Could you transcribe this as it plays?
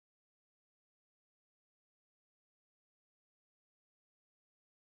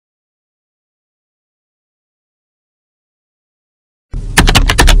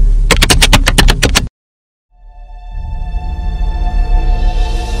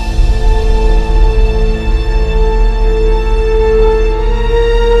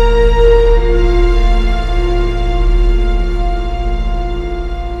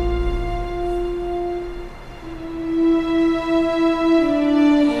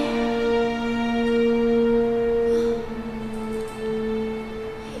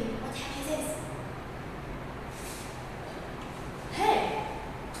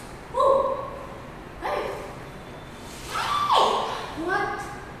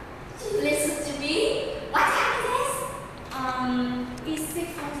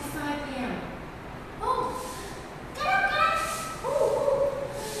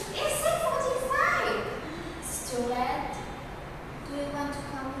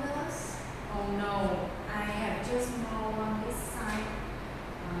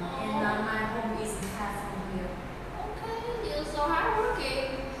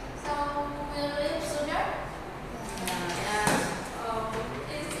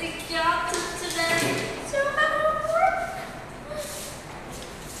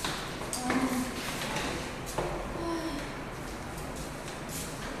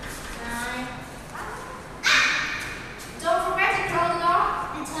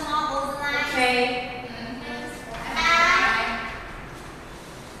say.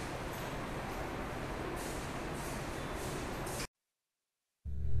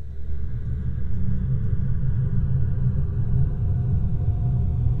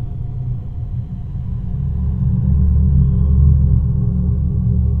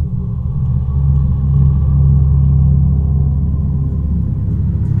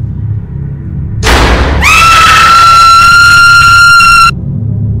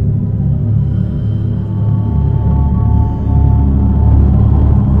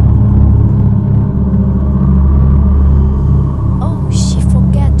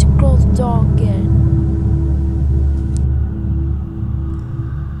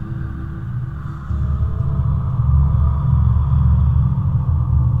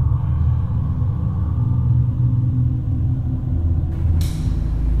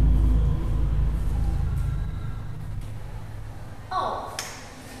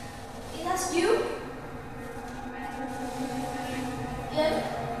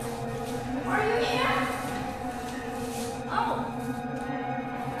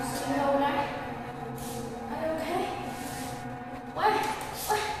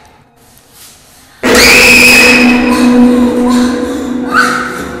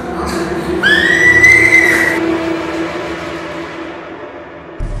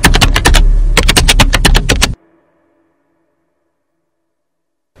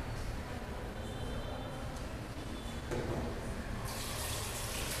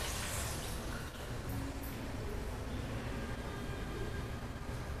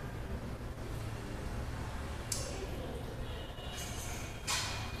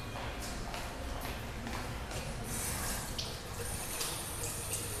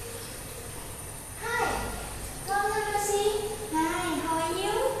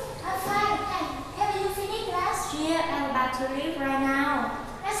 To leave right now.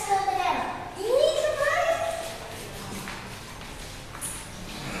 Let's go together.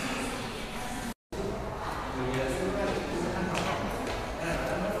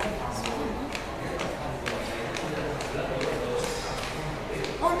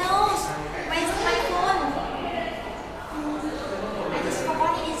 Oh no! Where's my phone? I just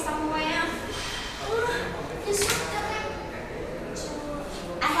forgot it somewhere.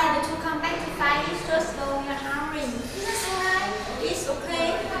 I have to come back to find it first though you're hurrying. It's okay.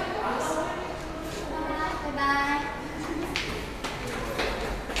 Bye-bye.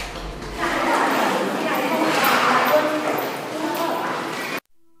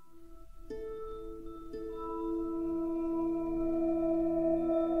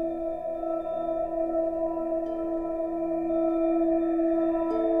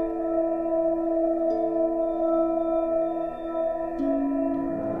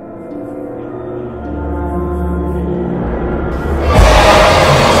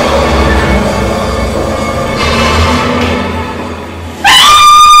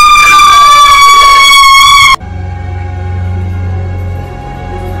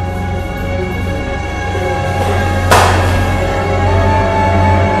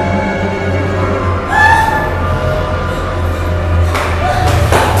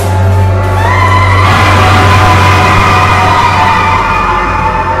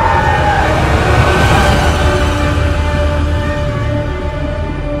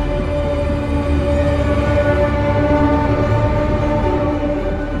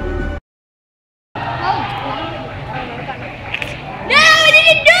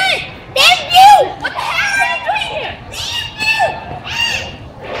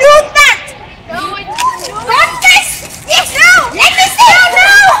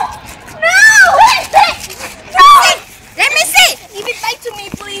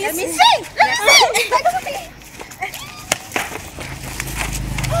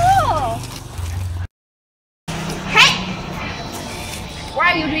 What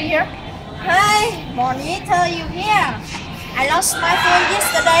are you doing here? Hi, monitor, you here? I lost my phone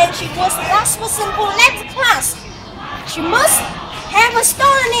yesterday and she was the last person who left the class. She must have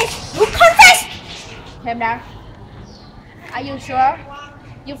stolen it. You confess! Calm down. Are you sure?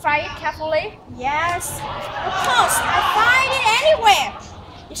 You find it carefully? Yes, of course. I find it anywhere.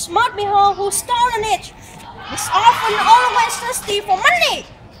 It must be her who stolen it. This orphan always thirsty for money.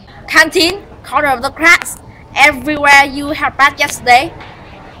 Canteen, corner of the class, everywhere you have passed yesterday.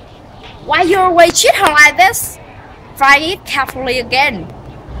 Why you always cheat her like this? Try it carefully again.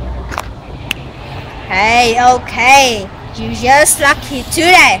 Hey, okay. You just lucky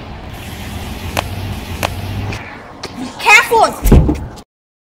today. Be careful.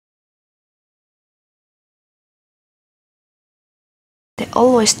 They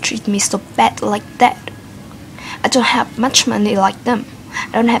always treat me so bad like that. I don't have much money like them. I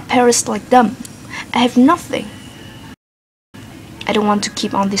don't have parents like them. I have nothing. I don't want to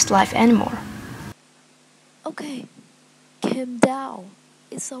keep on this life anymore. Okay, calm down.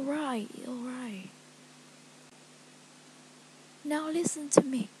 It's alright, alright. Now listen to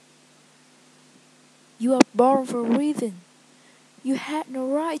me. You are born for a reason. You had no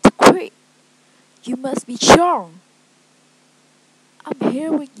right to quit. You must be strong. I'm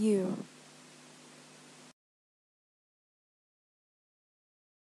here with you.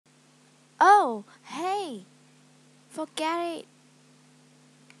 Oh, hey, forget it.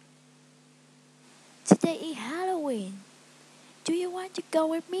 Today is Halloween. Do you want to go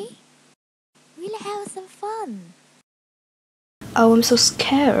with me? We'll have some fun. Oh, I'm so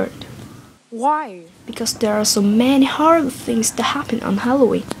scared. Why? Because there are so many horrible things that happen on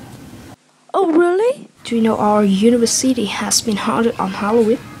Halloween. Oh, really? Do you know our university has been haunted on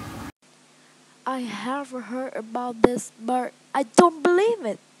Halloween? I have heard about this, but I don't believe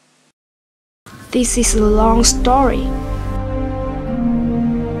it. This is a long story.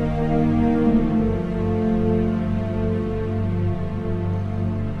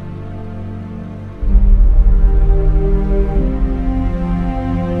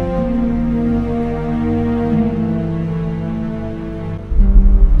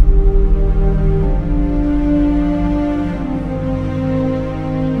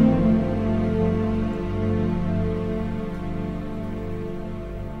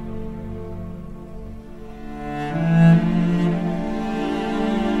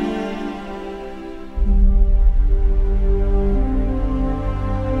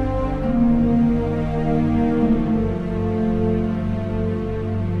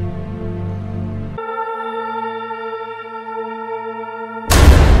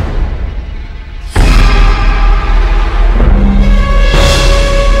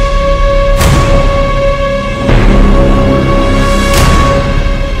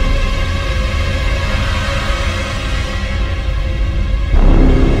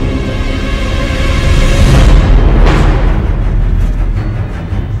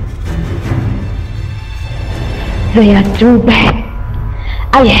 They are too bad.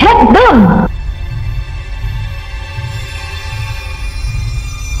 I hate them!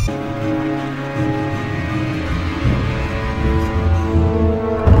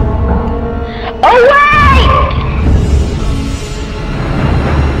 Away!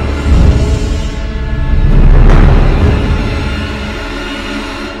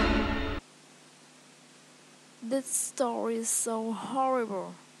 This story is so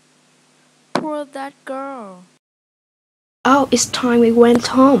horrible. Poor that girl. Oh, it's time we went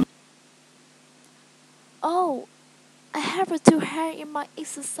home. Oh, I have to hand in my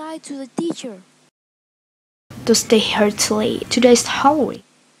exercise to the teacher. Don't stay here too late. Today's Halloween.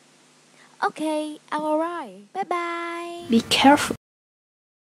 Okay, I'm alright. Bye bye. Be careful.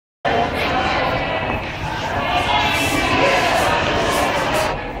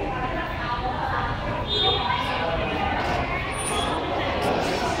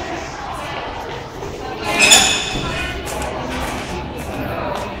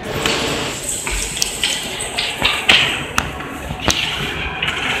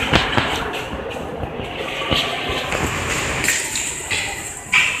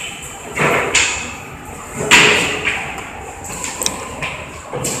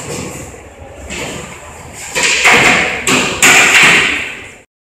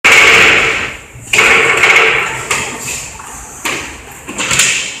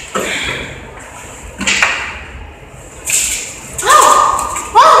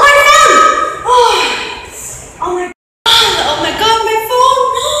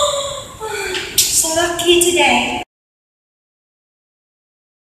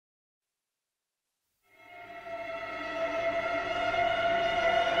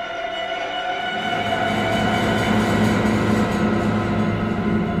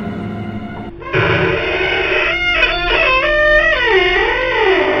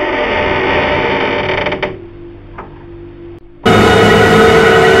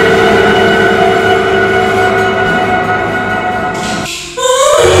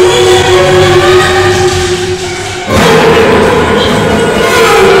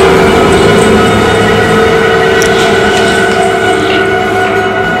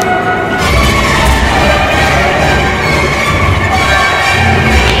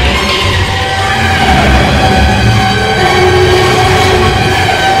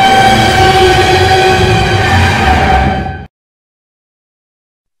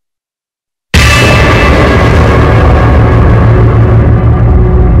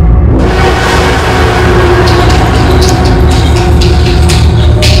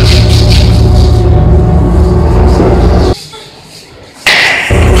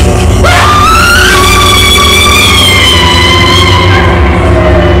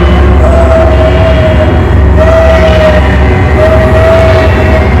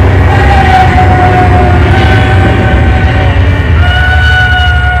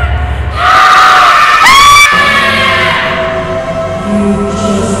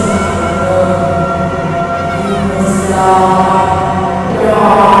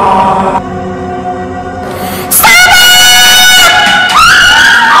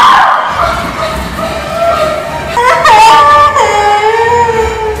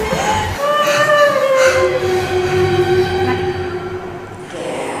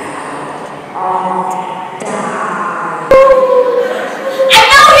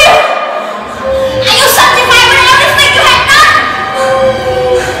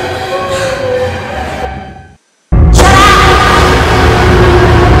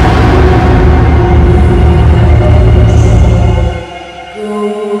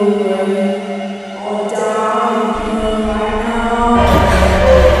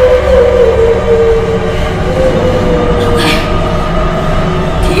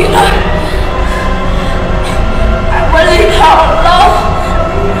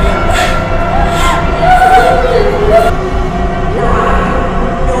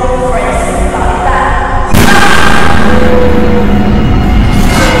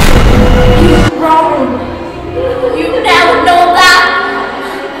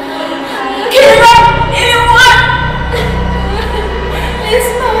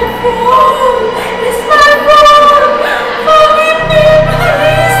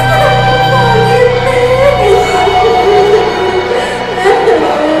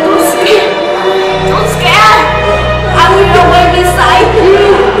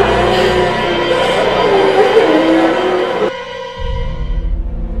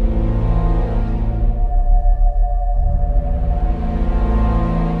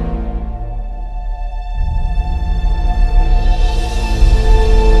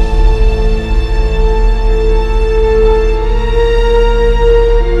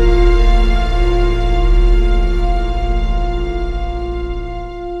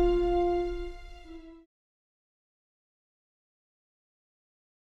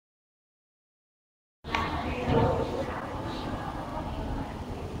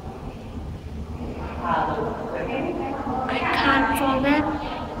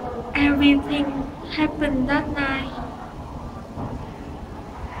 everything happened that night.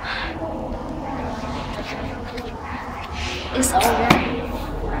 It's over.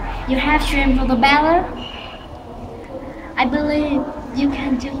 You have dreamed for the better. I believe you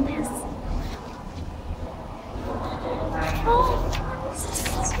can do this.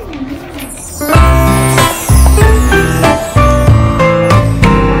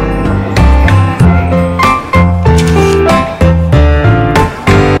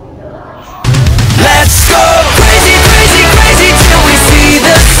 Let's go crazy, crazy, crazy till we see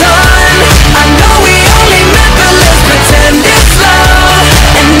the sun. I know we only met, but let's pretend it's love.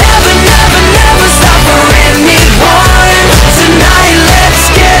 And never, never, never stop for anyone. Tonight let's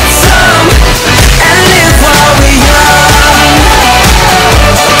get some and live while we're young.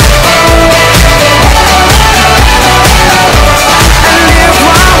 And live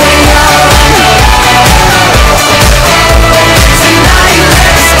while we're young. Tonight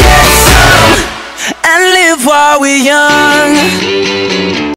let's get some and live while we're young.